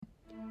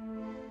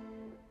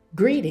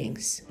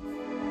Greetings.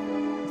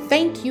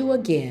 Thank you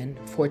again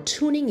for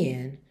tuning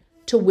in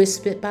to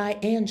Whispered by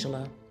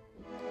Angela.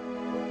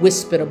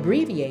 Whispered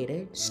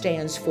abbreviated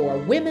stands for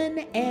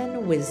Women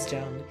and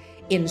Wisdom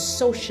in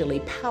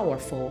Socially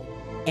Powerful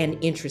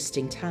and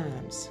Interesting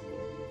Times.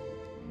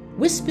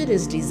 Whispered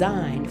is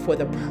designed for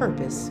the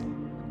purpose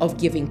of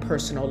giving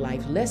personal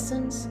life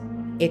lessons,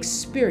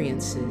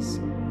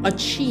 experiences,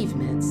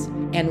 achievements,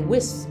 and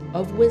wisps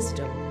of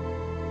wisdom.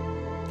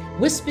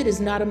 Whispered is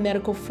not a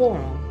medical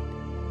forum,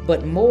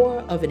 but more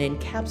of an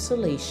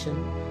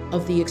encapsulation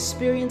of the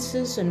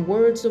experiences and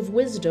words of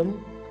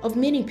wisdom of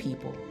many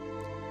people.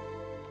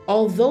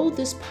 Although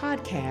this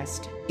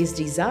podcast is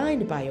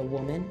designed by a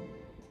woman,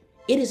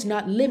 it is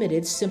not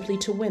limited simply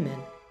to women.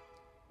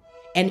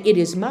 And it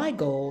is my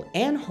goal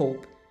and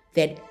hope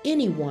that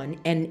anyone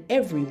and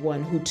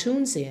everyone who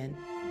tunes in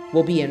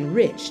will be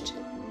enriched,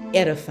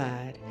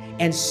 edified,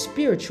 and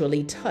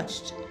spiritually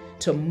touched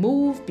to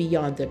move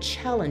beyond the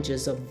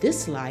challenges of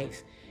this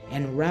life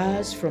and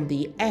rise from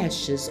the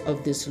ashes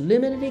of this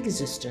limited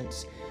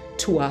existence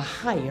to a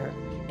higher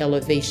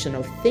elevation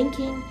of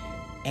thinking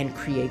and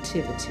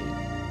creativity.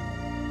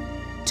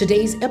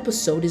 Today's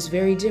episode is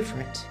very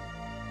different,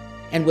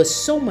 and with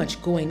so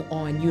much going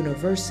on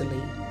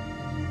universally,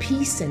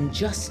 peace and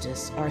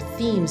justice are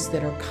themes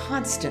that are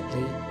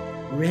constantly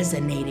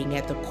resonating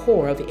at the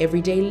core of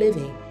everyday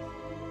living.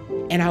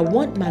 And I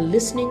want my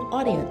listening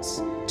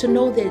audience to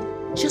know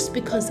that just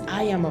because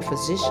I am a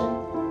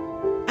physician,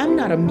 I'm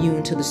not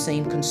immune to the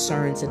same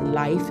concerns in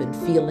life and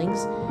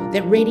feelings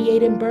that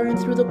radiate and burn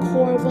through the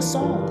core of us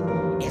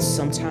all at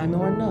some time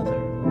or another.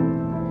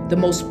 The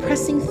most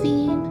pressing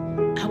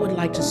theme I would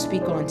like to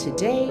speak on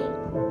today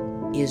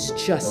is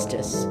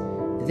justice.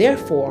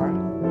 Therefore,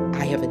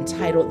 I have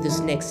entitled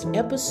this next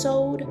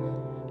episode,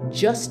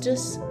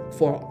 Justice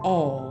for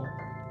All,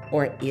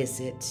 or Is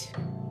It?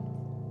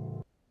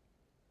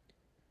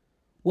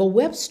 Well,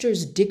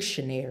 Webster's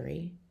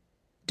dictionary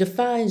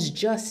defines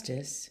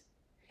justice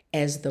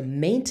as the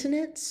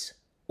maintenance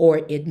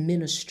or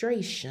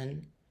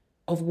administration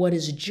of what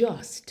is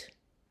just,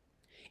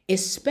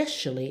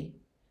 especially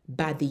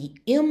by the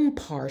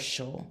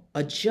impartial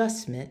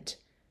adjustment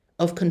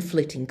of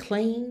conflicting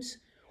claims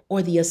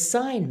or the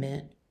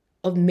assignment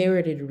of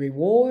merited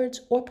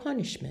rewards or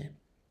punishment.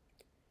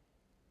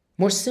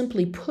 More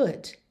simply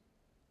put,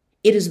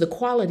 it is the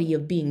quality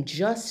of being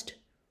just,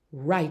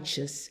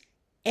 righteous,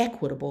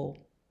 equitable,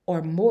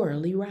 or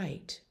morally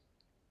right.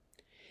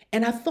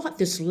 And I thought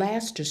this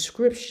last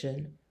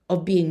description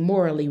of being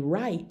morally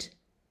right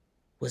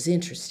was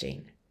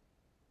interesting.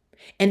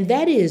 And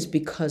that is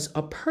because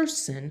a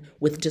person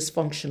with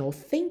dysfunctional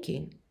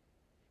thinking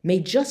may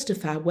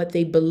justify what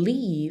they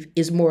believe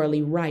is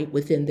morally right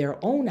within their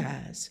own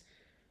eyes,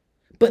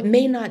 but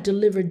may not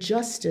deliver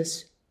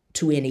justice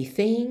to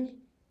anything,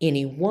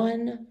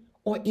 anyone,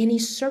 or any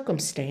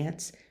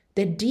circumstance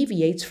that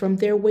deviates from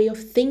their way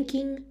of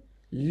thinking,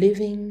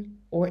 living,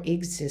 or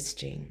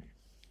existing.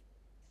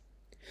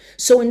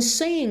 So in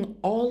saying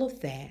all of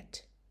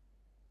that,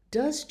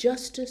 does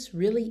justice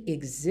really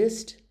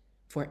exist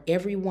for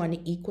everyone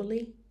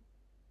equally?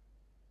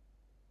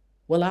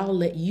 Well, I'll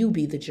let you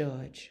be the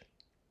judge.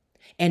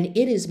 And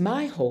it is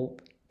my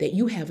hope that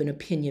you have an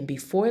opinion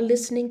before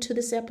listening to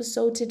this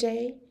episode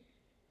today,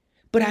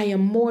 but I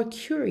am more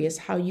curious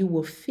how you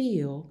will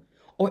feel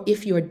or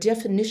if your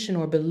definition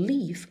or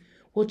belief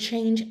will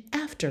change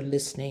after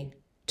listening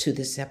to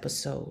this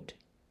episode.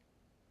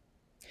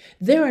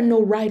 There are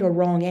no right or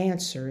wrong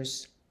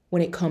answers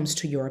when it comes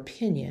to your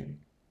opinion.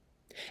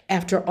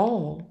 After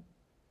all,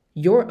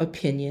 your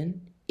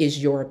opinion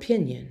is your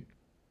opinion.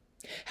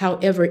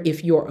 However,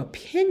 if your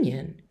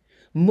opinion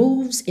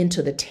moves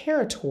into the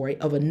territory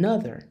of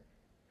another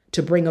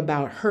to bring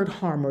about hurt,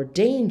 harm, or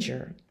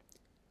danger,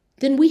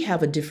 then we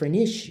have a different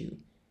issue.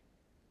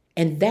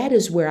 And that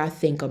is where I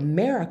think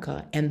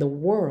America and the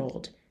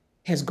world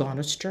has gone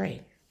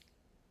astray.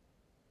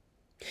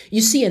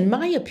 You see, in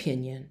my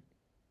opinion,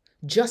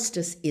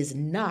 justice is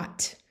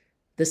not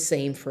the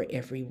same for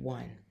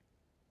everyone.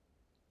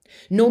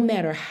 No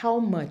matter how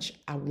much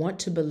I want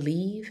to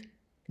believe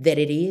that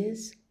it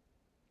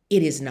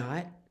is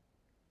not.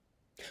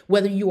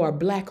 Whether you are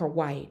black or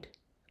white,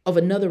 of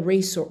another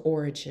race or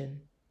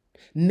origin,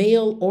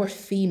 male or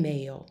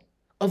female,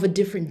 of a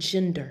different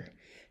gender,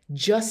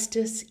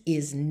 justice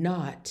is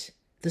not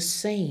the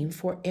same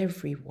for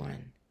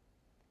everyone.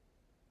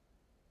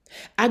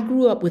 I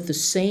grew up with the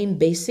same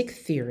basic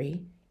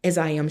theory as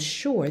I am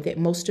sure that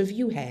most of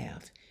you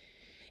have.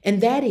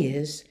 And that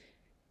is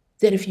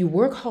that if you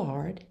work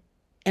hard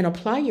and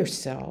apply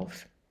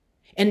yourself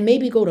and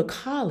maybe go to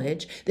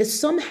college, that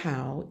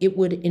somehow it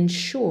would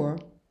ensure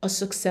a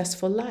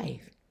successful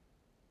life.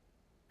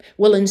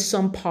 Well, in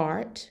some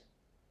part,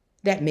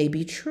 that may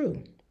be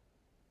true.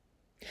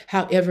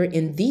 However,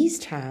 in these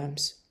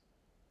times,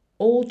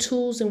 old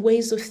tools and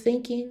ways of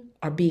thinking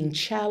are being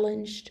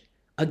challenged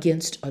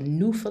against a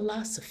new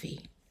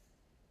philosophy.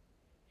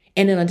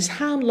 And in a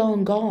time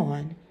long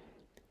gone,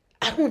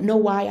 I don't know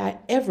why I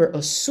ever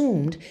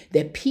assumed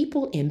that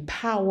people in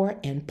power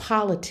and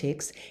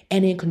politics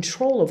and in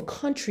control of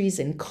countries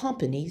and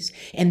companies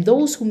and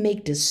those who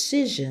make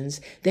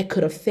decisions that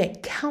could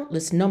affect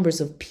countless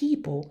numbers of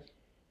people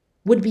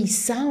would be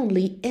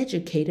soundly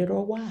educated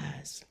or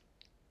wise.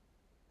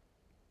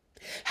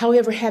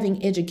 However,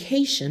 having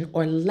education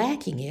or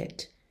lacking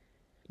it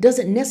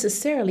doesn't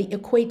necessarily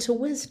equate to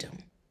wisdom.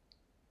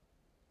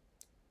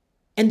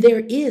 And there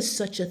is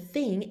such a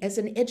thing as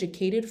an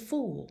educated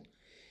fool.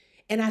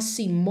 And I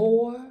see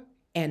more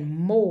and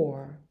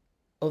more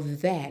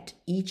of that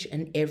each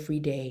and every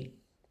day.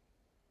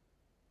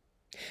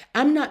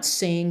 I'm not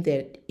saying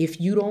that if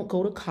you don't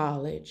go to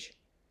college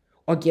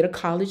or get a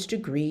college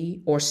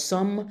degree or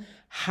some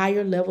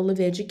higher level of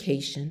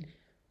education,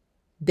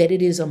 that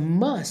it is a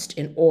must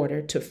in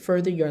order to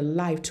further your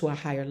life to a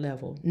higher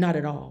level. Not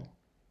at all.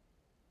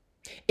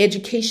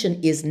 Education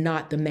is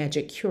not the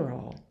magic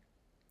cure-all,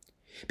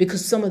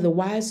 because some of the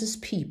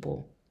wisest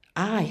people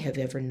I have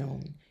ever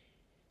known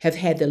have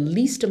had the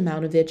least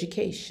amount of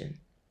education.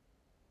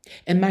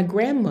 And my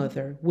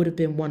grandmother would have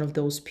been one of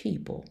those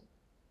people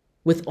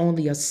with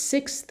only a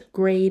 6th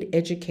grade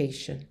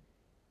education.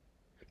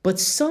 But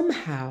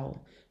somehow,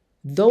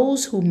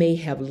 those who may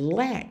have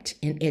lacked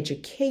in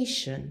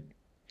education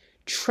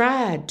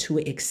tried to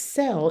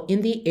excel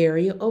in the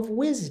area of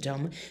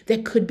wisdom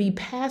that could be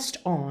passed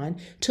on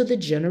to the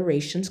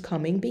generations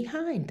coming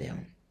behind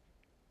them.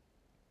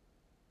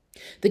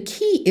 The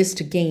key is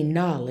to gain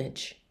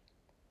knowledge,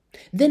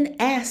 then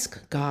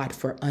ask God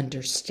for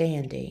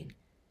understanding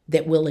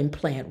that will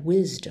implant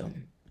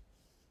wisdom.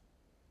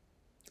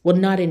 Well,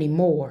 not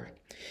anymore.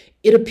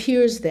 It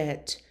appears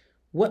that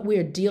what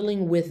we're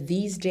dealing with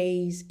these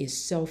days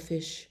is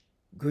selfish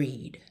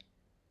greed,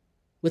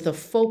 with a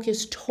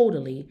focus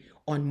totally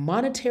on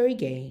monetary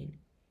gain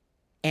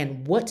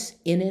and what's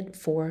in it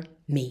for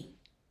me.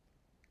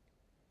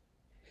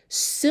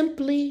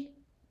 Simply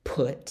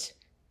put,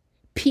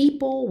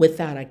 people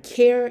without a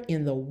care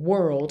in the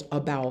world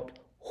about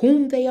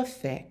whom they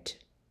affect.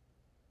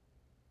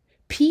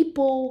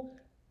 People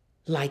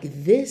like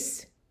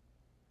this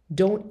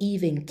don't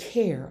even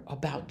care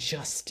about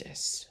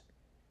justice.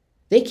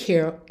 They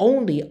care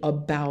only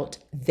about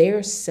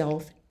their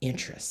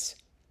self-interest.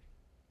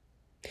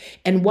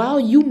 And while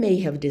you may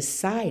have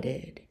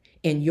decided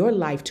in your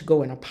life to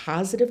go in a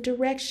positive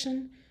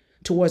direction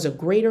towards a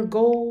greater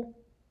goal,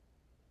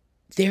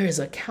 there is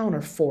a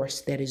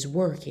counterforce that is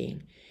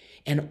working.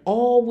 And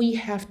all we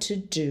have to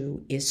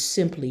do is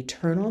simply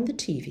turn on the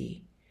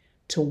TV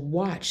to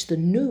watch the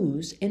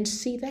news and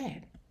see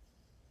that.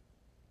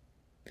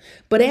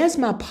 But as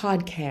my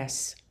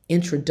podcast's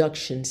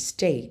introduction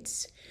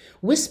states,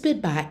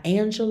 Whispered by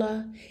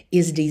Angela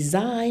is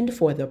designed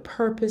for the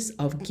purpose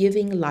of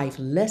giving life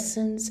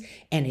lessons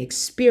and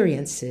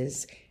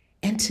experiences,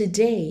 and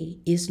today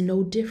is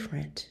no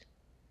different.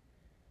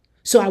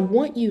 So I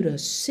want you to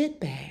sit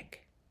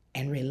back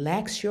and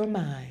relax your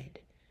mind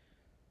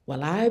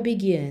while I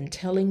begin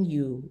telling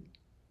you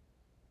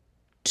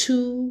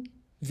 2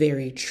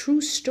 very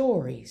true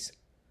stories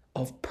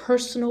of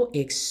personal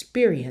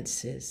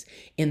experiences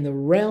in the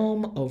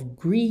realm of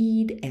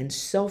greed and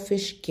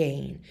selfish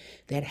gain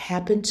that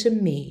happened to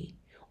me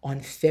on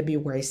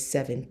February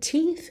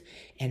 17th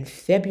and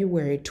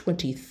February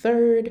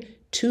 23rd,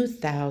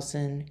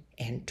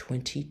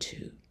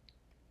 2022.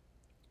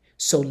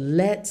 So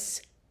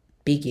let's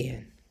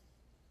begin.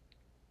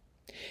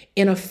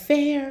 In a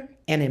fair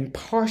and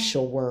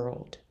impartial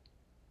world,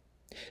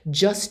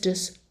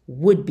 justice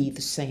would be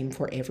the same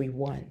for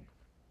everyone.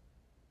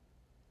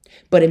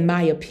 But in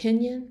my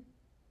opinion,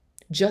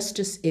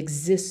 justice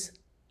exists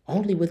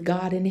only with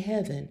God in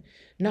heaven,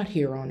 not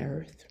here on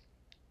earth.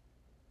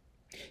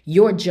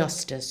 Your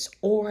justice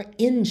or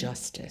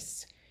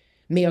injustice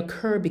may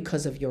occur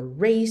because of your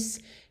race,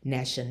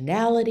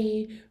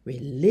 nationality,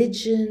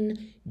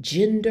 religion,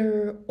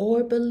 gender,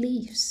 or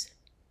beliefs.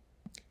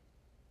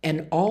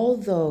 And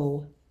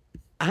although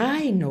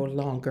I no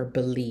longer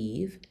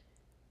believe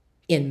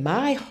in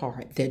my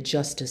heart that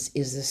justice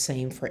is the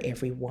same for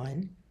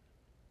everyone,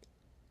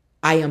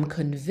 I am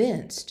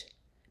convinced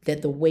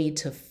that the way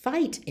to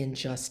fight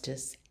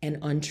injustice and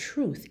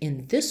untruth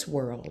in this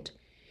world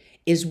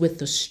is with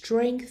the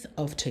strength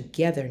of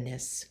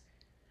togetherness,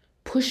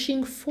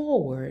 pushing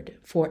forward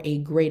for a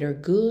greater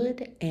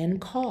good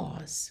and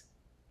cause.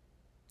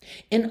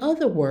 In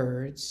other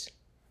words,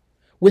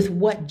 with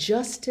what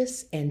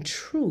justice and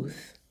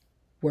truth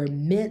were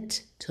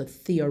meant to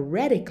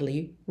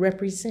theoretically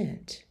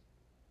represent.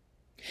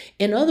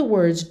 In other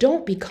words,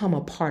 don't become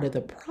a part of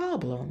the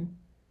problem.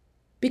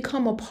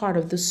 Become a part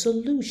of the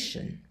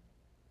solution.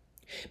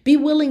 Be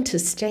willing to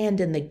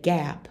stand in the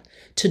gap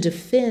to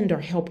defend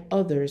or help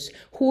others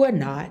who are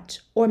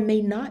not or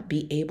may not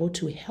be able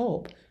to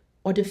help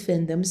or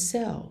defend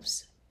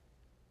themselves.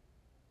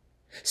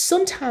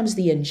 Sometimes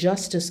the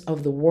injustice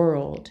of the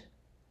world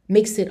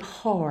makes it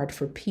hard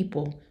for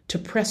people to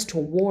press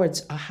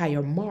towards a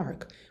higher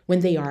mark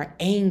when they are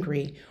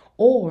angry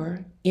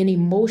or in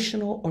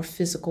emotional or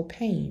physical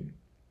pain.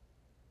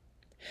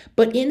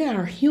 But in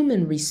our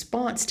human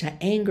response to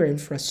anger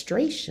and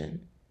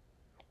frustration,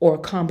 or a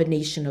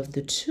combination of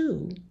the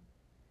two,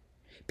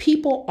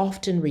 people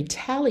often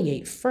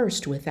retaliate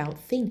first without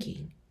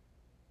thinking.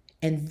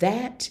 And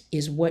that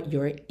is what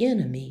your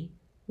enemy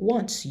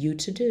wants you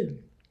to do.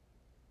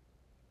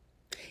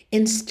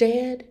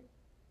 Instead,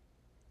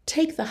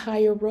 take the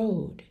higher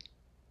road.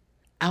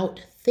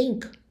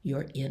 Outthink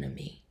your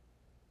enemy.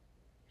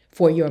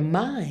 For your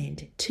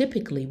mind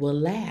typically will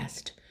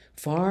last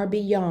far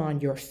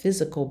beyond your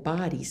physical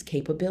body's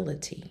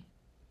capability.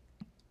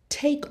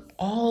 Take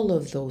all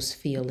of those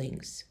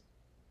feelings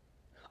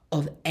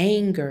of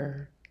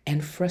anger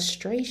and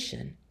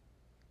frustration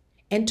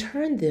and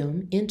turn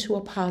them into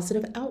a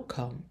positive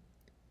outcome.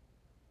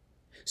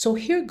 So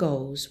here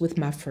goes with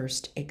my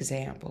first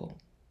example.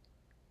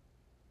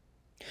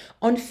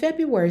 On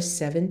February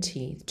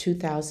 17th,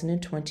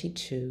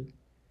 2022,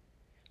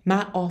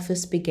 my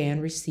office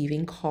began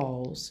receiving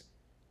calls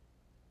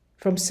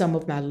from some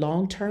of my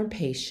long-term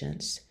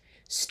patients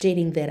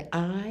stating that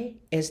I,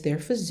 as their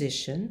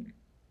physician,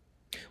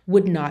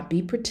 would not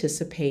be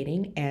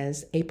participating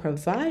as a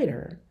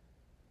provider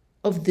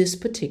of this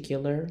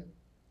particular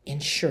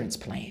insurance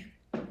plan.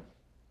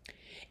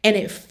 And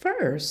at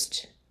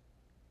first,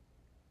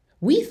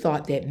 we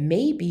thought that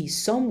maybe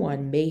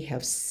someone may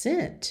have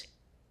sent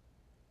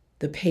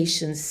the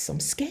patients some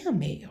scam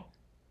mail.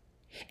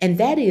 And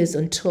that is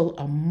until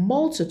a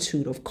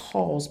multitude of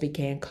calls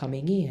began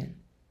coming in.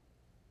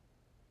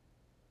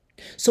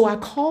 So I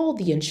called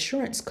the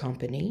insurance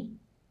company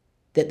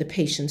that the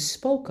patients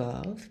spoke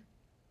of,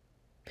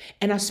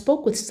 and I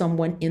spoke with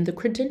someone in the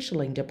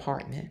credentialing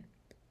department.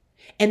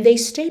 And they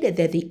stated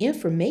that the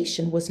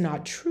information was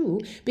not true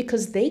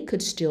because they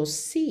could still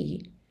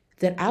see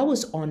that I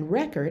was on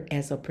record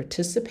as a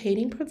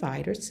participating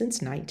provider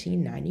since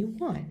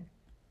 1991.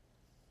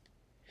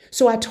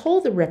 So I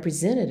told the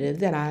representative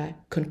that I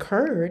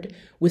concurred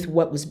with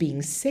what was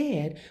being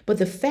said, but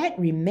the fact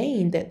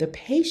remained that the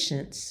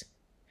patients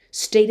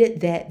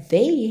stated that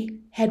they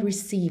had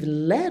received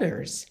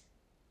letters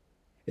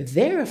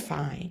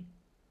verifying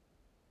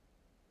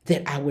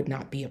that I would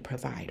not be a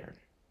provider.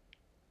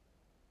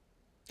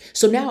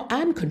 So now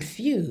I'm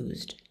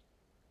confused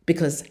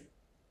because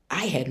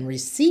I hadn't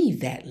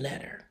received that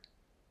letter.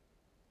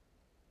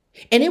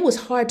 And it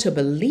was hard to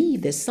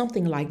believe that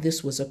something like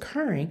this was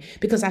occurring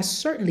because I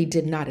certainly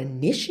did not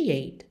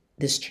initiate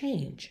this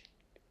change.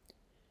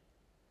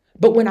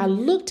 But when I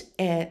looked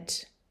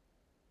at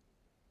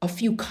a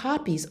few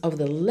copies of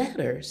the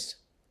letters,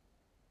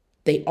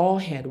 they all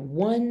had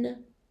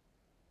one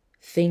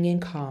thing in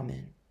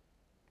common,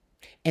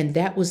 and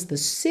that was the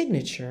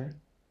signature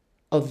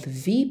of the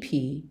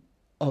VP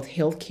of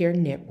Healthcare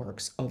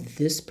Networks of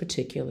this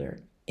particular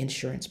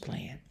insurance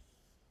plan.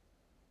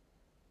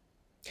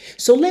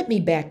 So let me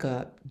back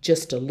up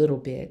just a little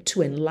bit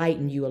to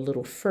enlighten you a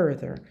little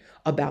further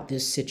about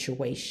this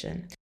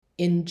situation.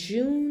 In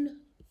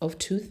June of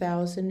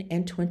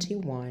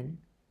 2021,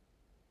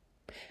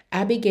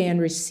 I began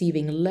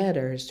receiving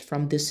letters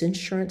from this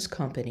insurance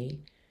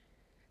company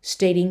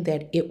stating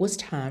that it was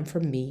time for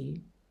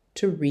me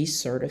to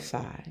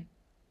recertify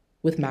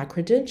with my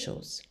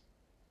credentials.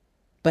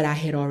 But I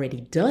had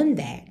already done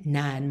that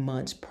 9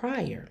 months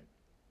prior.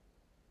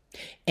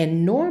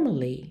 And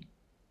normally,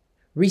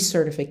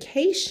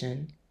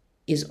 recertification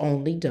is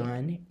only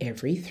done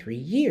every 3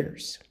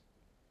 years.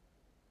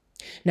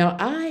 Now,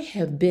 I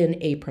have been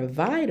a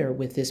provider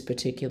with this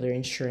particular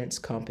insurance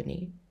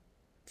company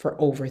for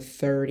over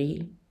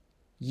 30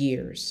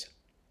 years.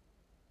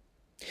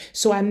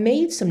 So I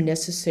made some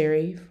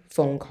necessary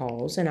phone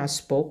calls and I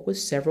spoke with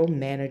several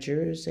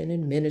managers and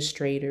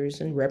administrators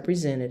and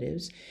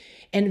representatives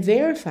and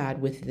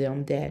verified with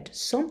them that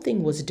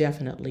something was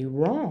definitely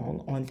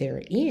wrong on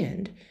their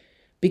end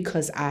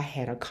because I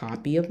had a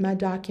copy of my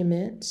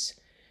documents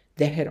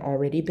that had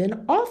already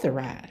been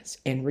authorized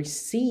and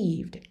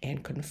received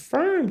and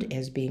confirmed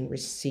as being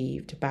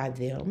received by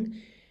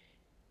them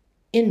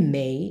in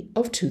May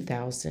of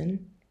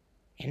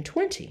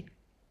 2020.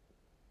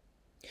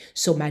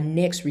 So my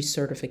next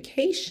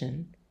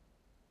recertification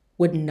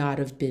would not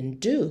have been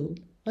due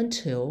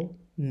until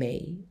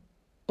May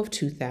of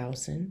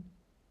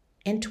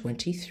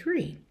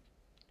 2023.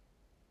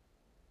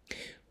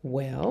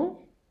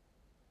 Well,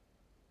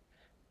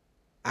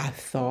 I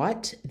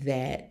thought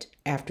that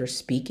after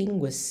speaking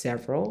with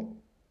several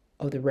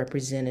of the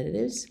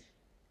representatives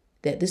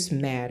that this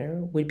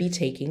matter would be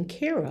taken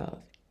care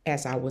of,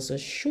 as I was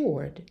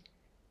assured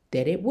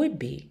that it would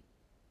be.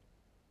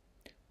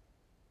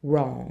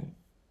 Wrong.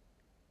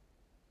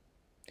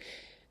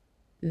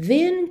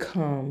 Then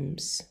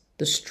comes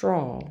the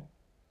straw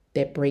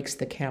that breaks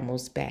the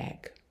camel's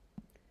back.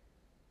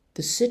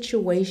 The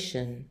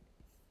situation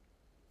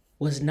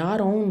was not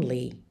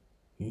only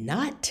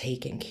not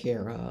taken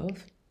care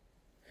of,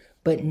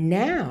 but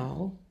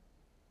now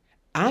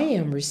I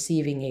am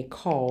receiving a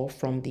call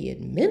from the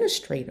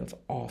administrative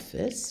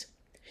office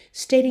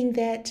stating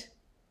that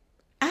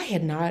I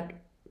had not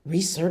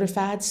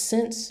recertified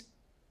since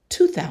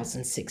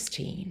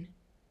 2016.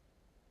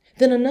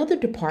 Then another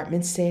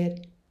department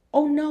said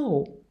Oh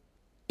no,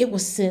 it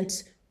was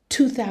since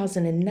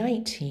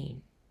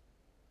 2019.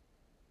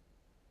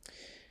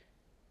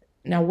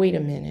 Now, wait a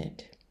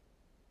minute.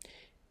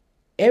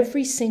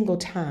 Every single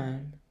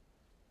time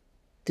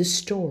this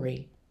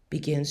story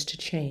begins to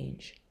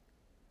change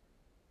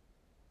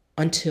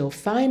until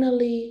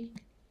finally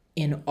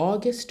in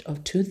August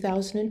of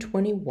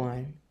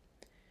 2021,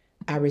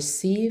 I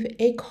receive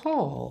a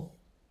call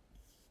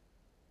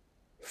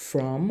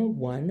from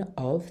one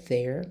of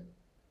their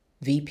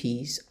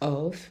VPs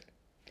of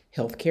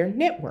Healthcare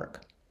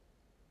Network.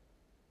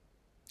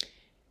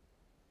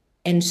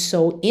 And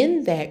so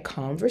in that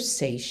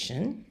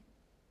conversation,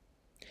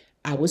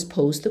 I was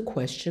posed the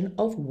question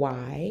of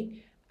why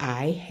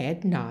I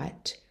had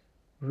not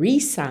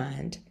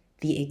re-signed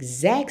the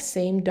exact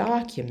same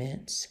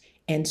documents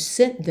and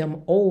sent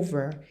them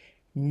over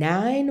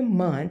 9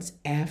 months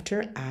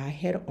after I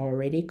had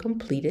already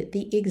completed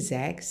the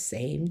exact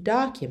same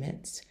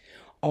documents,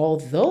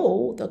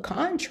 although the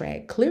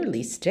contract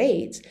clearly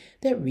states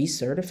that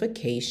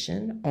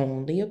recertification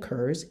only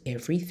occurs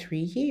every 3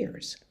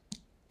 years.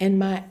 And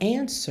my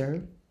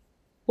answer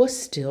was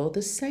still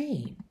the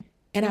same.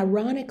 And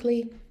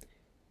ironically,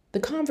 the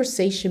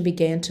conversation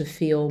began to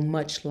feel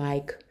much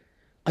like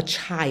a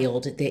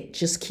child that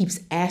just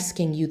keeps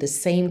asking you the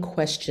same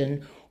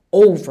question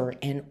over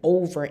and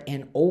over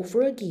and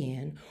over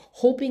again,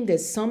 hoping that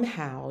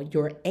somehow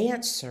your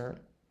answer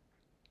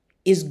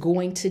is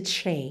going to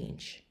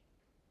change.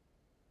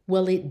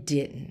 Well, it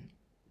didn't.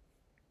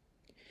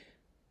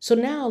 So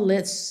now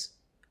let's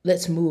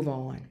move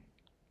on.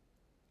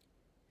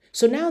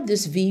 So now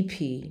this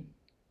VP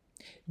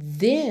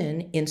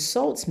then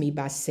insults me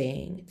by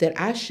saying that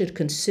I should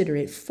consider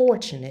it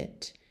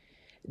fortunate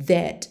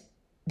that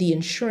the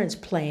insurance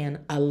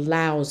plan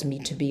allows me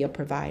to be a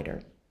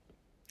provider.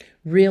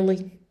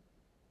 Really?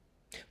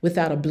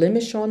 Without a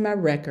blemish on my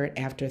record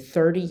after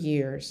 30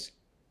 years?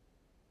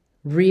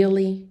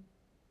 Really?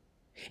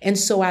 And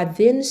so I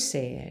then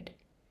said,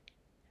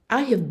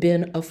 I have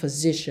been a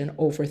physician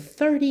over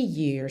 30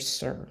 years,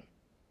 sir,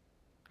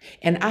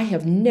 and I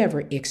have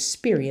never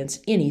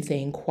experienced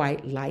anything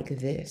quite like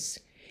this.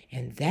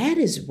 And that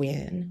is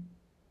when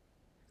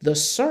the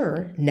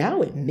sir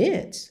now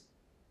admits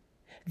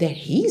that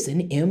he's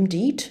an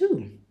MD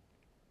too.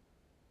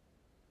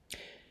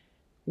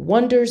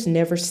 Wonders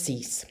never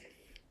cease.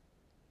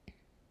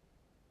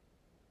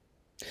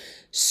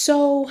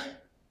 So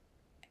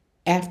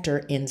after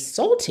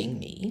insulting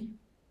me,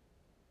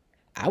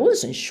 I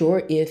wasn't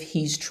sure if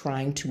he's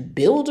trying to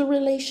build a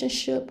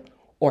relationship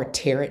or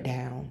tear it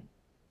down.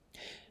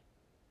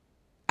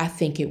 I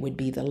think it would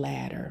be the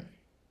latter.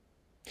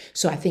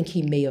 So I think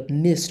he may have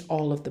missed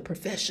all of the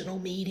professional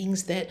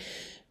meetings that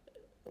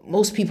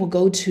most people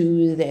go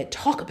to that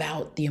talk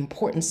about the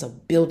importance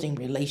of building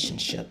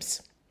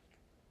relationships.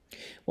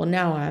 Well,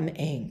 now I'm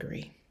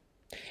angry,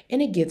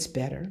 and it gets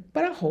better,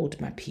 but I hold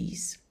my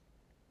peace.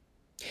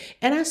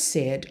 And I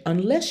said,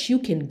 unless you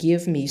can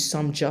give me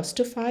some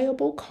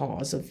justifiable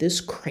cause of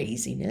this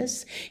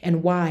craziness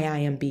and why I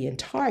am being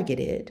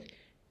targeted,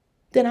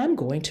 then I'm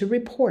going to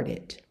report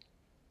it.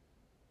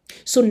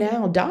 So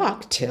now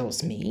Doc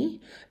tells me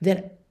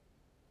that,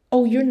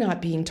 oh, you're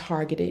not being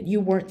targeted.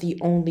 You weren't the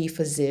only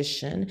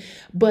physician,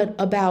 but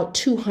about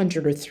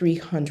 200 or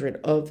 300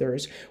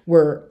 others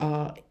were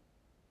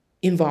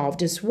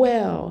involved as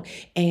well.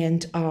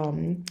 And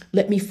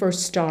let me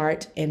first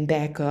start and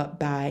back up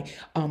by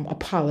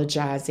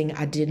apologizing.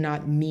 I did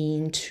not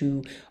mean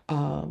to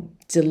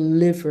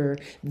deliver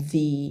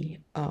the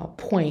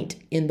point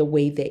in the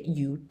way that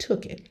you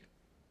took it.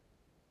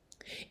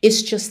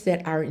 It's just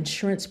that our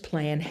insurance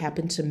plan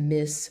happened to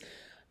miss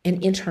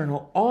an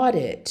internal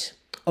audit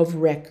of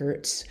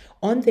records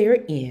on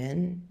their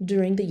end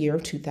during the year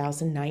of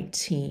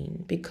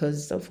 2019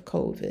 because of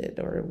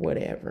COVID or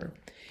whatever.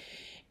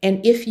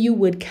 And if you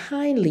would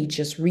kindly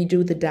just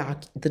redo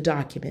the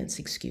documents,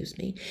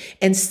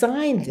 and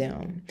sign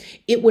them,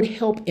 it would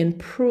help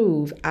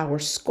improve our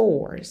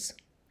scores.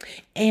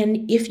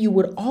 And if you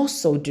would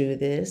also do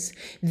this,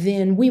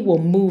 then we will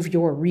move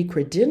your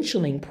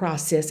recredentialing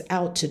process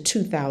out to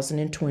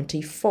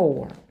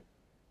 2024.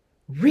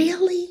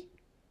 Really?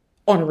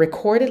 On a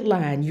recorded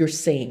line, you're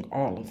saying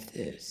all of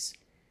this.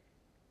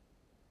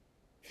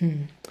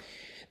 The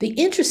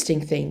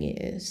interesting thing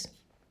is,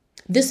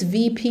 this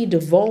VP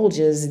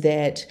divulges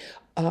that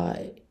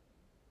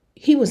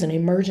he was an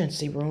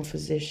emergency room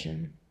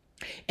physician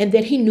and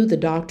that he knew the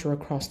doctor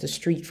across the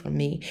street from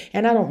me.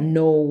 And I don't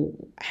know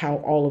how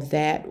all of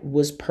that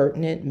was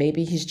pertinent.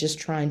 Maybe he's just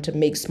trying to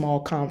make small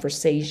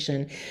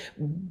conversation.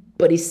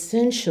 But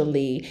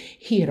essentially,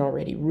 he had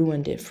already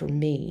ruined it for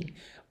me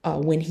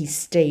when he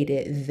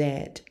stated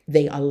that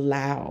they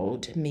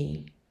allowed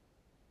me.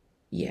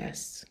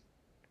 Yes.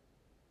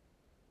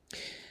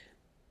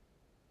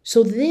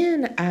 So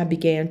then I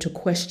began to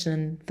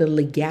question the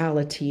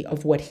legality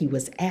of what he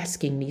was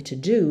asking me to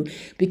do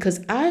because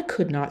I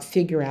could not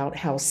figure out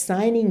how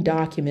signing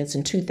documents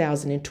in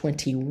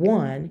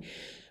 2021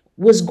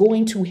 was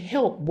going to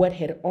help what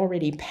had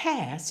already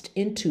passed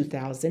in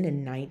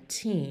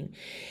 2019.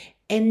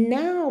 And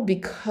now,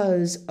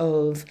 because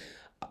of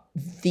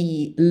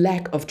the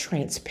lack of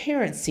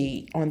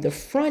transparency on the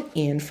front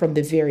end from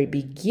the very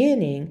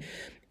beginning,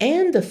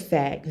 and the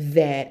fact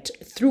that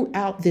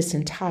throughout this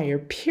entire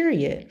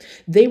period,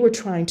 they were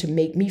trying to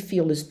make me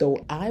feel as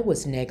though I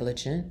was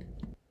negligent,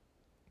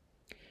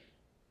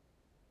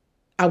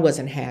 I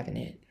wasn't having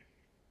it.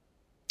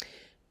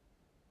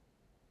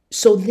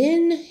 So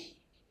then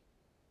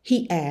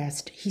he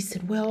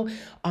said, well,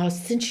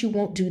 since you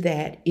won't do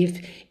that,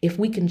 if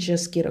we can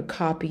just get a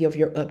copy of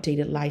your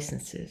updated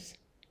licenses.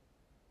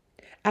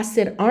 I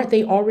said, aren't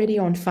they already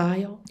on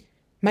file?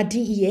 My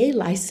DEA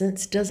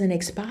license doesn't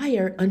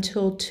expire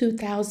until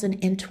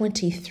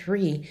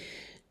 2023.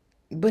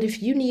 But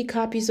if you need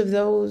copies of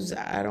those,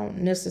 I don't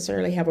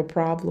necessarily have a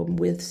problem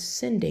with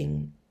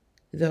sending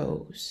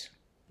those.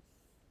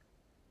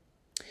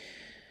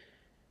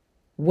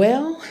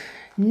 Well,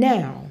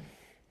 now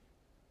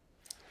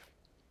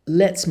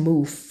let's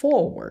move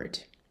forward.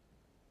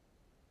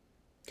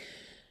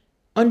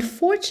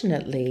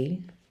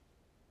 Unfortunately,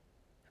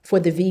 for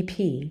the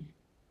VP,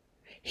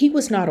 he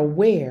was not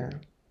aware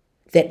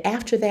that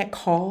after that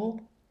call,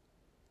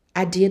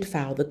 I did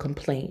file the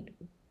complaint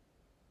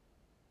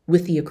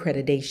with the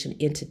accreditation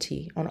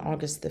entity on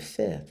August the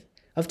 5th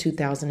of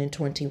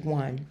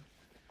 2021.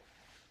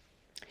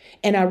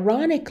 And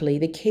ironically,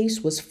 the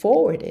case was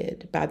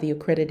forwarded by the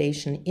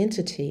accreditation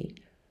entity,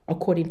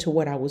 according to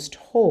what I was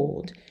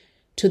told,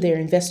 to their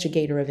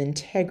investigator of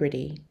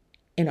integrity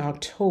in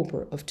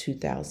October of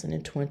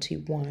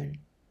 2021.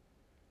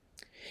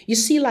 You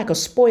see, like a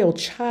spoiled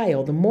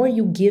child, the more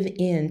you give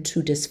in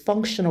to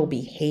dysfunctional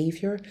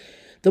behavior,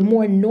 the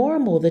more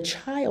normal the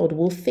child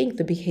will think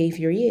the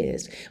behavior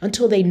is,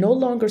 until they no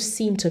longer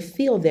seem to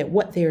feel that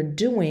what they're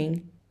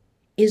doing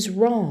is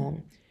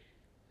wrong.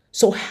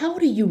 So how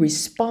do you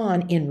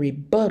respond in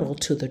rebuttal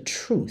to the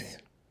truth?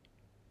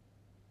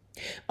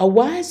 A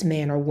wise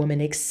man or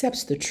woman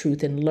accepts the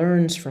truth and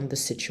learns from the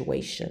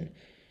situation,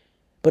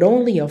 but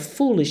only a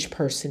foolish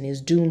person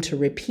is doomed to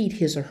repeat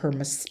his or her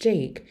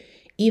mistake,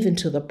 even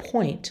to the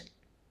point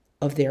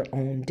of their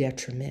own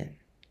detriment.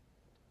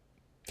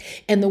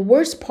 And the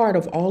worst part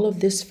of all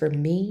of this for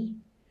me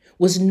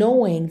was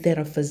knowing that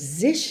a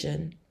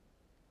physician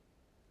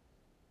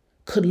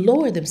could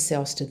lower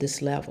themselves to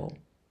this level.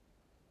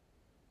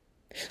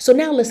 So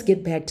now let's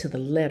get back to the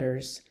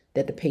letters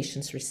that the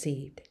patients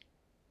received.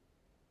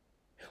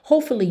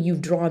 Hopefully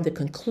you've drawn the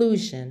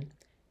conclusion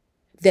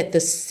that the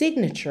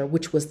signature,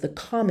 which was the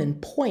common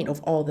point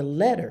of all the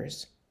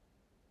letters,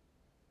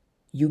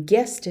 you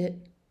guessed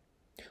it,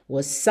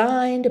 was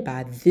signed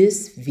by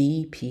this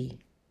VP.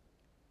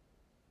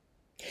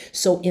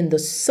 So in the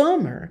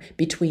summer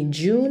between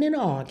June and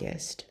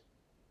August,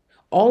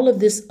 all of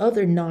this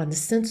other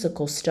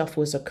nonsensical stuff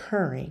was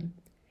occurring.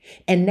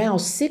 And now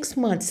 6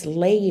 months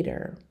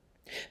later,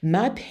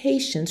 my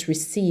patients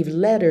received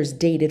letters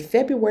dated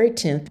February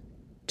 10th,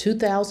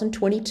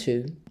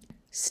 2022,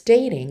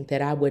 stating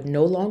that I would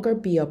no longer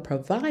be a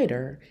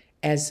provider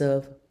as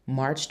of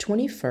March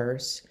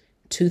 21st,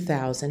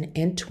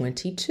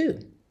 2022.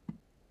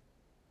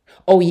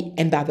 Oh,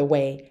 and by the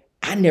way,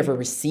 I never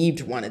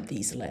received one of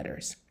these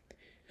letters.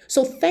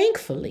 So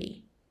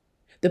thankfully,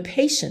 the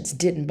patients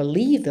didn't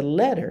believe the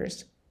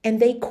letters and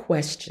they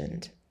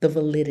questioned the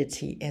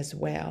validity as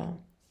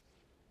well.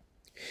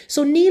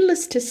 So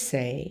needless to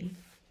say,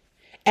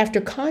 after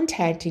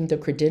contacting the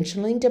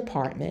credentialing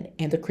department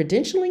and the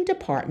credentialing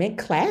department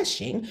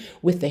clashing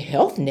with the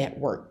health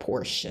network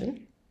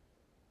portion,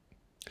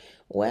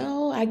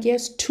 well, I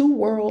guess two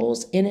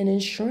worlds in an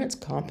insurance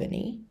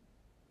company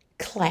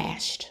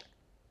clashed.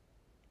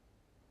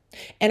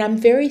 And I'm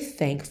very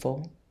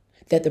thankful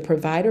that the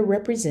provider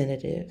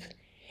representative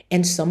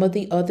and some of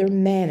the other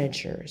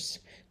managers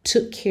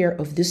took care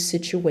of this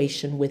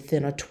situation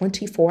within a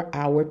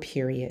 24-hour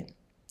period,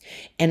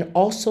 and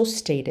also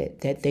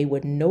stated that they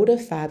would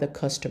notify the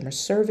customer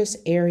service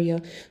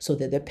area so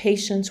that the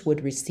patients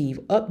would receive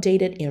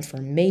updated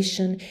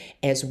information,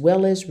 as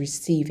well as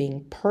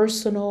receiving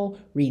personal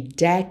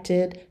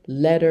redacted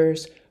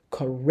letters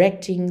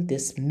correcting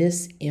this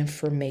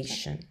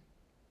misinformation.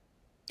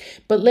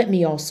 But let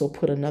me also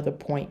put another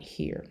point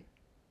here.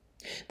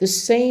 The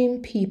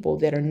same people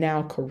that are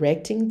now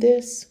correcting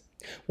this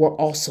were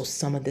also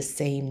some of the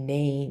same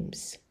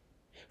names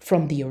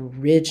from the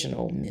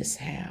original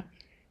mishap.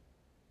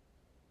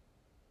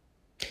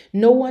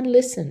 No one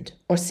listened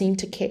or seemed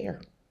to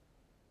care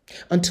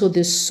until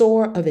this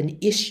sore of an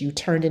issue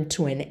turned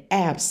into an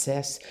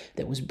abscess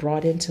that was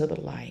brought into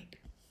the light.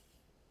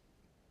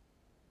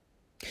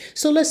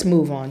 So let's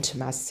move on to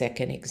my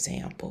second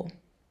example,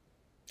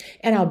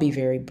 and I'll be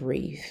very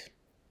brief.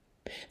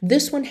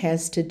 This one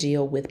has to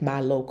deal with my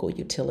local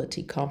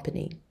utility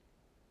company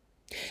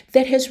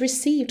that has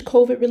received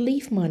COVID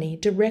relief money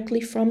directly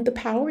from the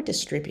power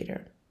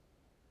distributor.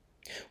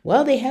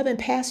 Well, they haven't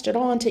passed it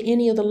on to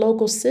any of the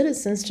local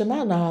citizens to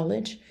my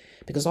knowledge,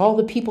 because all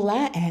the people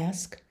I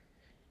ask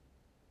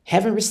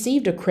haven't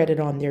received a credit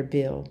on their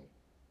bill.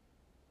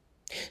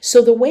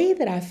 So, the way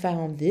that I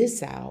found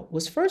this out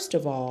was first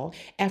of all,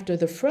 after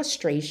the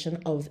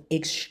frustration of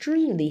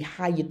extremely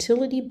high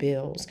utility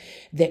bills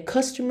that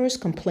customers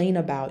complain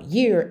about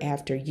year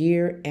after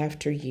year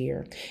after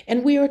year.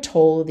 And we are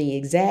told the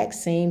exact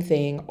same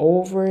thing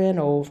over and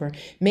over.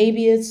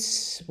 Maybe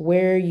it's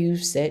where you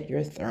set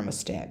your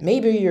thermostat,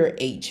 maybe your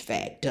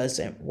HVAC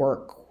doesn't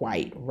work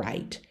quite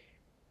right.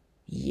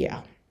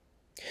 Yeah.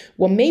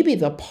 Well, maybe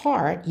the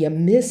part you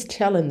missed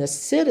telling the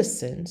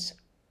citizens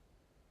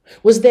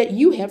was that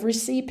you have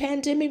received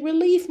pandemic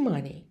relief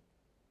money.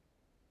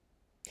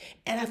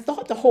 And I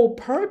thought the whole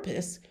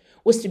purpose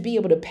was to be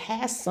able to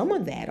pass some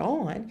of that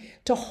on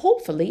to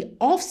hopefully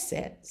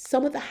offset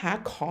some of the high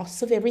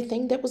costs of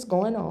everything that was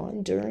going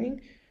on during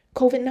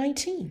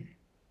COVID-19.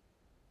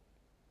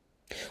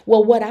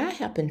 Well, what I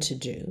happened to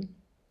do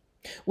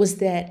was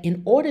that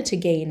in order to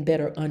gain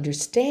better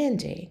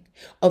understanding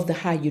of the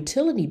high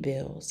utility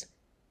bills,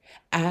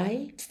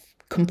 I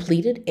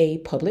completed a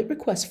public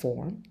request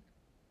form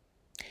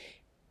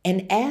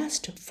and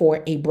asked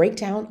for a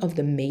breakdown of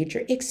the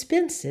major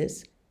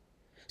expenses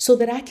so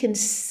that I can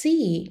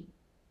see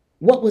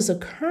what was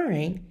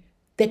occurring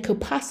that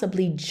could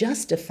possibly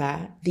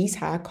justify these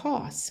high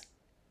costs.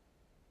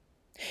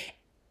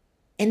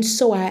 And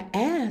so I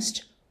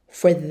asked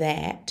for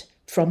that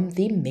from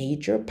the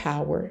major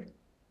power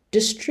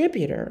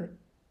distributor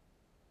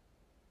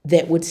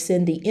that would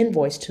send the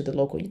invoice to the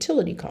local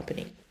utility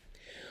company.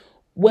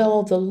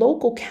 Well, the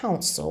local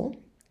counsel,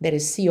 that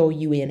is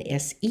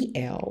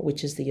COUNSEL,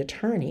 which is the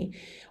attorney,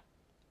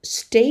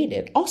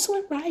 stated also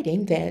in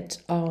writing that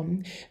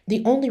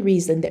the only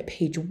reason that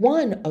page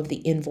 1 of the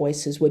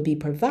invoices would be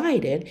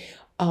provided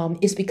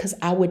is because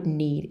I would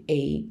need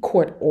a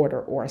court order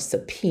or a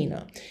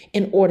subpoena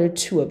in order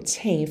to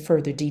obtain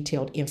further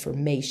detailed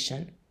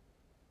information.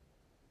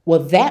 Well,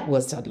 that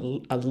was a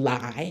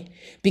lie,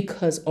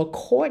 because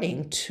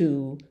according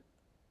to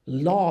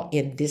law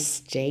in this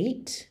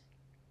state,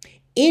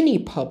 any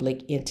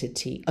public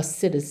entity, a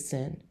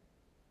citizen,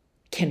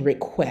 can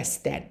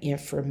request that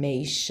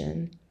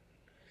information.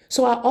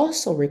 So I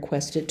also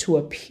requested to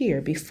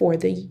appear before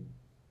the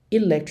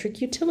Electric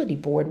Utility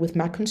Board with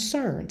my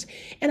concerns,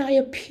 and I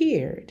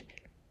appeared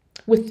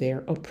with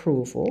their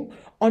approval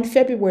on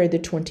February the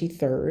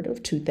 23rd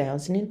of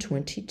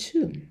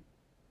 2022.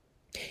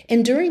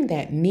 And during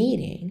that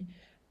meeting,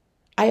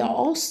 I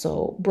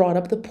also brought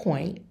up the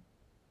point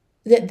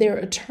that their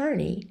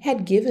attorney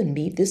had given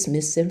me this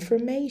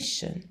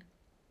misinformation.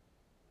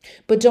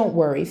 But don't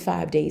worry,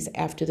 5 days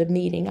after the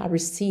meeting, I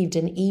received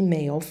an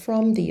email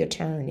from the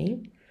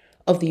attorney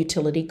of the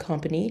utility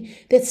company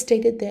that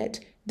stated that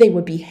they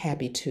would be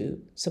happy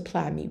to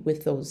supply me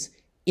with those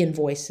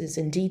invoices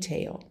in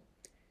detail.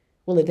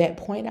 Well, at that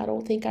point, I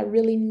don't think I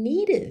really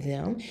needed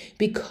them,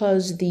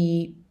 because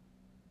the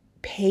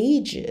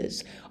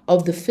pages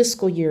of the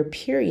fiscal year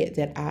period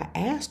that I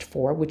asked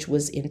for, which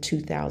was in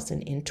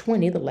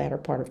 2020, the latter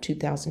part of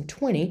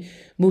 2020,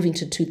 moving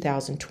to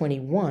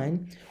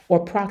 2021, or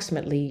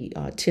approximately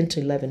 10 to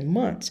 11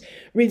 months,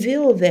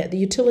 revealed that the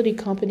utility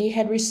company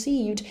had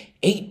received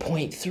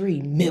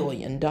 $8.3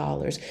 million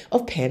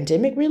of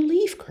pandemic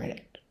relief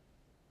credit.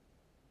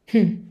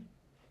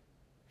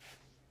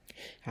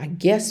 I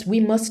guess we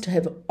must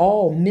have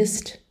all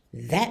missed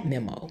that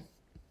memo.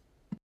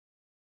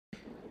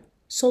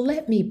 So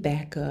let me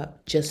back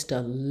up just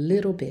a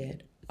little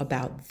bit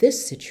about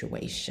this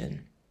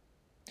situation,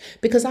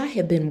 because I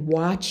have been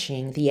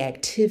watching the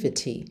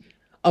activity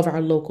of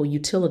our local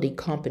utility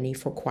company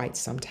for quite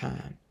some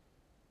time.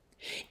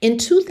 In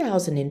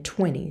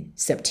 2020,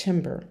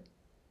 September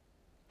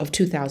of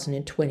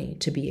 2020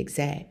 to be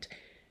exact,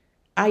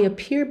 I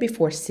appeared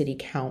before City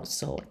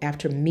Council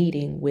after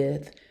meeting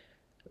with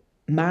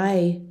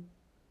my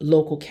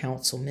local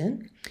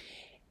councilman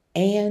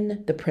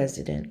and the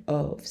president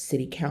of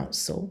City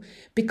Council,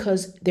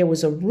 because there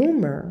was a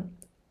rumor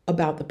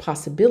about the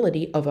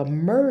possibility of a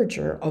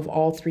merger of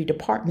all 3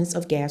 departments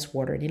of gas,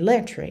 water, and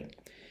electric,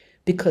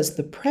 because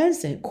the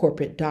present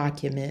corporate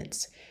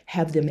documents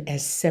have them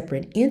as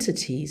separate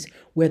entities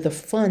where the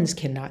funds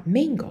cannot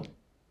mingle.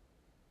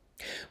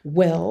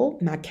 Well,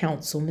 my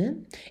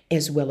councilman,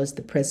 as well as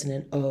the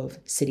president of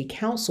City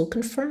Council,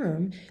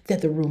 confirmed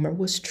that the rumor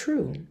was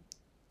true.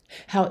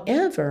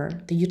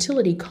 However, the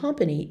utility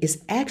company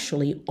is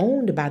actually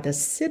owned by the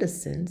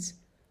citizens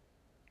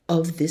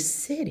of this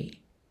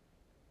city,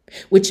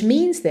 which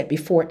means that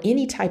before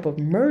any type of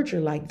merger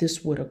like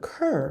this would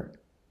occur,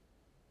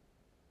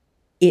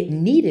 it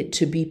needed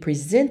to be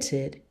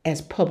presented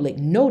as public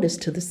notice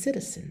to the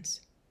citizens,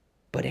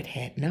 but it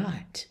had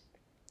not.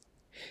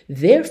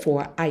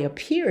 Therefore, I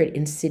appeared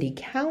in City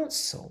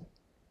Council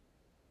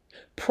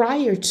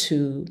prior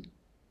to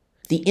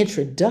the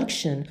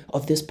introduction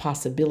of this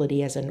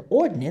possibility as an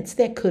ordinance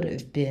that could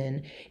have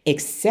been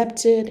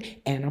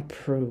accepted and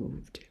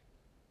approved.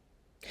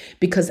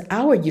 Because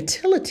our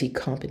utility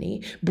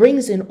company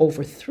brings in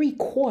over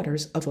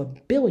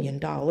 $750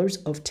 million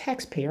of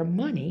taxpayer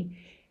money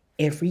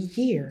every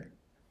year,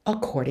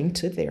 according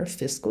to their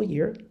fiscal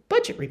year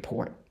budget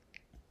report.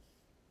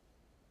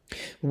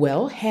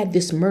 Well, had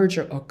this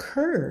merger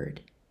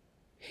occurred,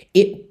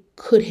 it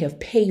could have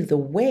paved the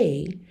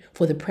way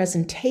for the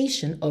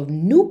presentation of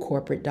new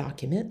corporate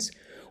documents,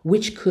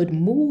 which could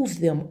move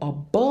them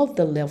above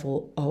the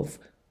level of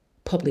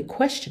public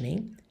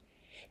questioning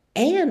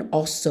and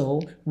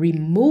also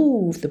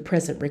remove the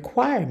present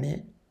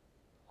requirement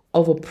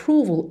of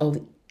approval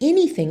of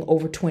anything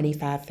over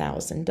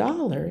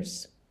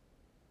 $25,000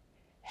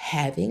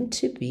 having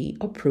to be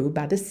approved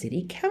by the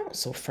city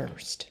council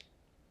first.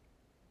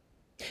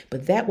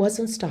 But that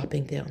wasn't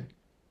stopping them.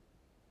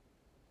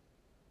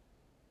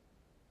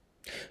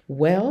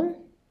 Well,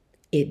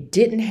 it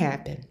didn't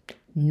happen,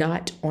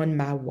 not on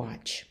my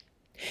watch.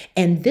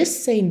 And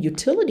this same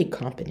utility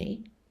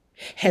company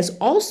has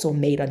also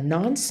made a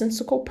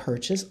nonsensical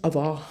purchase of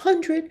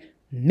 $100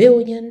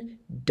 million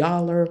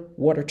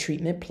water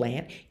treatment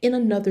plant in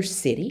another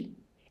city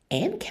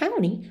and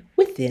county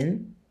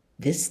within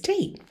this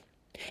state.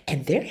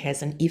 And there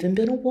hasn't even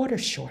been a water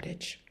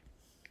shortage.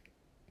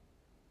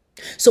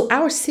 So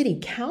our city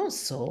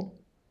council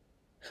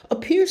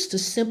appears to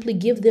simply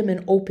give them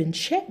an open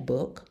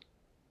checkbook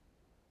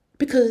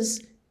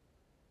because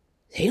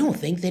they don't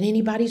think that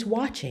anybody's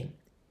watching.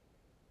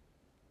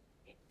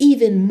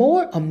 Even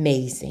more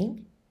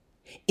amazing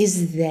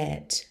is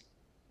that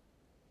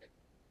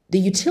the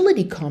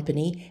utility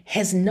company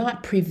has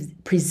not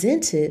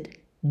presented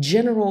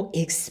general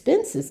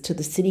expenses to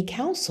the city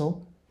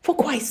council for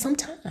quite some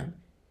time.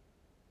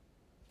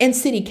 And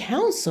city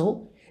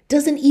council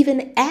doesn't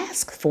even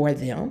ask for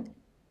them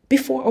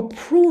before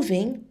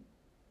approving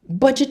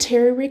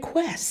budgetary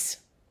requests.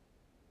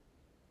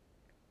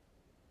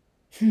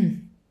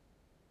 The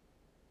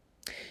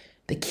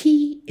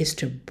key is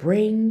to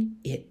bring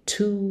it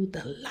to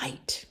the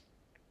light.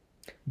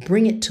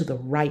 Bring it to the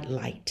right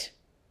light.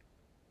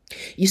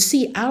 You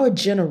see, our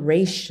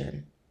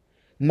generation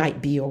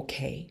might be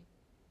okay,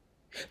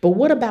 but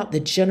what about the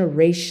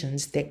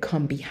generations that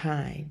come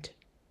behind?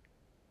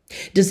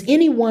 Does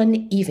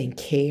anyone even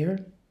care?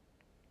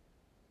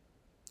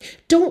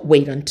 Don't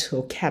wait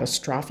until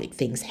catastrophic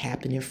things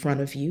happen in front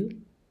of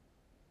you.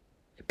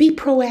 Be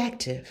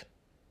proactive.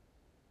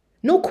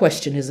 No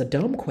question is a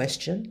dumb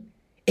question,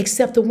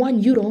 except the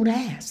one you don't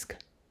ask.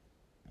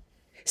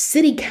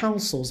 City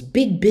councils,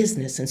 big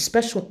business, and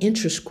special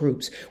interest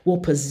groups will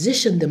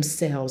position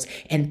themselves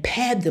and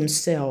pad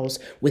themselves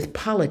with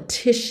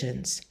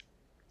politicians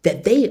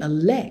that they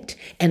elect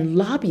and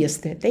lobbyists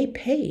that they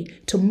pay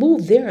to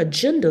move their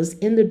agendas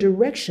in the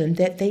direction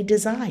that they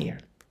desire.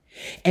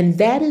 And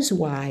that is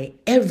why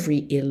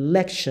every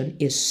election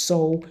is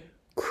so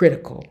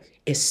critical,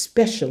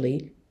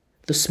 especially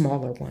the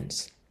smaller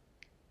ones.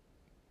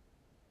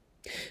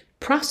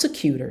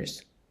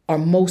 Prosecutors are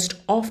most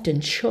often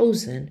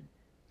chosen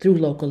through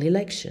local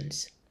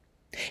elections,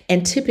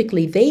 and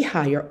typically they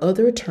hire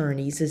other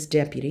attorneys as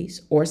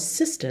deputies or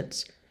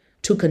assistants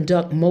to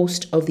conduct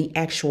most of the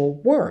actual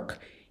work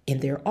in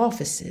their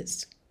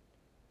offices.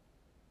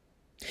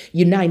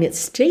 United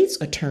States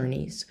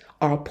attorneys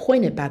are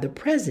appointed by the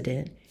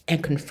president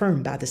and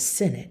confirmed by the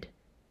Senate.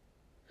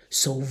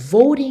 So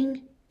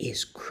voting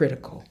is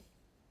critical.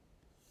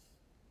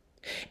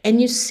 And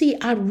you see,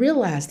 I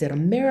realize that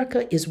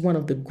America is one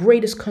of the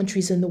greatest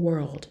countries in the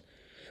world,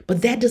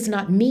 but that does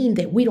not mean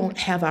that we don't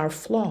have our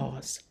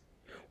flaws.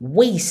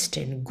 Waste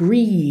and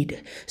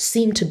greed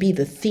seem to be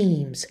the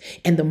themes,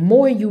 and the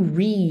more you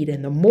read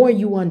and the more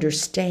you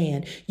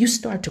understand, you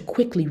start to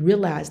quickly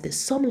realize that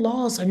some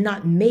laws are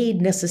not made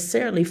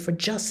necessarily for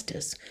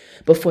justice,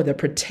 but for the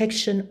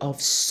protection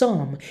of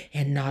some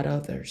and not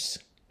others.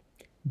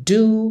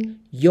 Do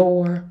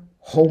your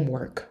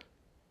homework.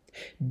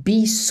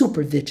 Be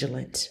super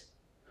vigilant.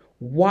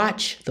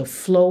 Watch the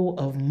flow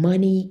of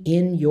money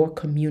in your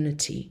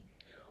community.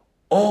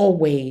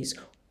 Always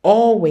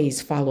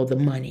follow the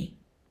money.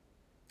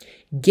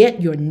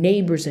 Get your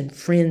neighbors and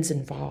friends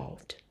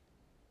involved.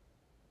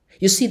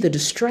 You see, the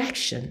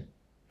distraction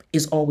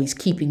is always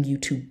keeping you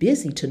too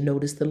busy to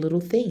notice the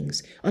little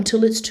things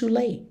until it's too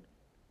late.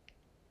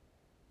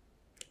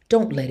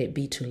 Don't let it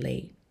be too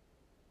late.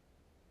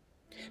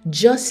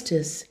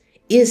 Justice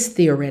is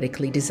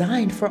theoretically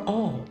designed for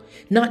all,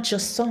 not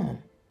just some.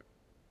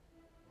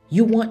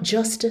 You want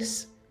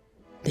justice?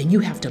 Then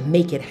you have to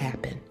make it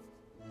happen.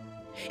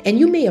 And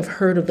you may have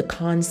heard of the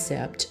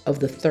concept of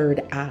the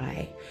third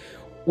eye.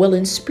 Well,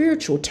 in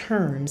spiritual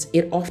terms,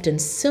 it often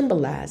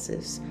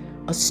symbolizes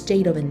a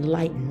state of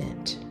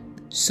enlightenment.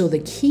 So the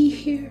key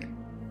here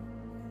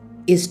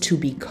is to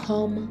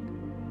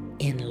become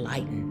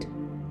enlightened.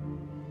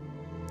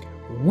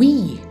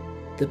 We,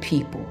 the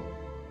people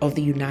of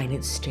the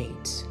United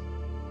States,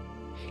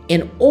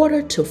 in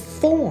order to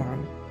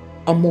form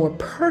a more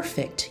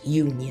perfect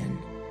union,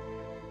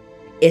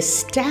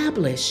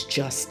 establish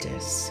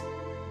justice,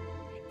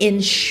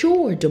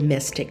 ensure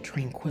domestic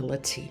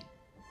tranquility,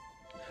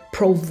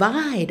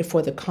 provide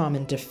for the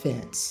common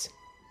defense,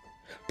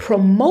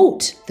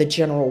 promote the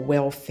general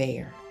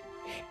welfare,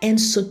 and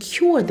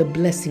secure the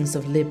blessings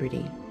of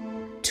liberty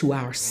to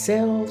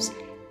ourselves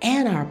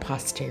and our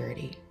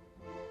posterity.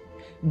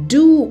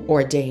 Do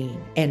ordain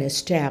and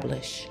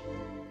establish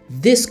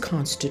this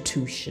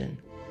Constitution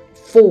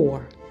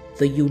for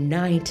the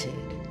United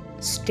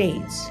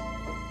States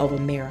of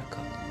America.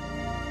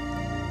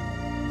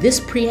 This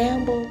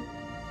preamble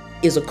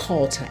is a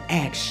call to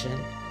action,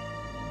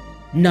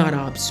 not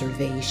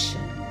observation.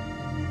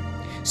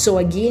 So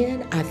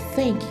again, I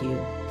thank you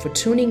for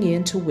tuning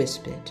in to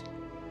WISPIT.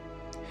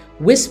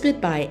 WISPIT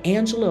by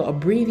Angela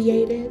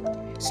Abbreviated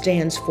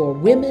stands for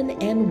Women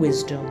and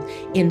Wisdom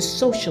in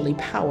Socially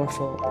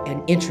Powerful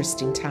and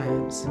Interesting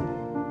Times.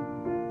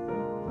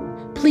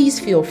 Please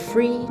feel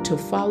free to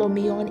follow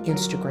me on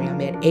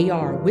Instagram at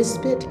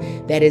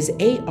ARWispit, that is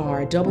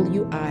ARWISPIT,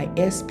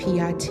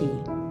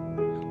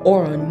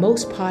 or on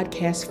most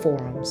podcast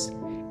forums,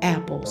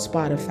 Apple,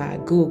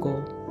 Spotify,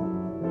 Google,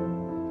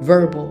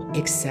 Verbal,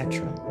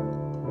 etc.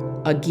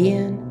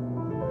 Again,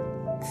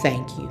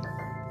 thank you.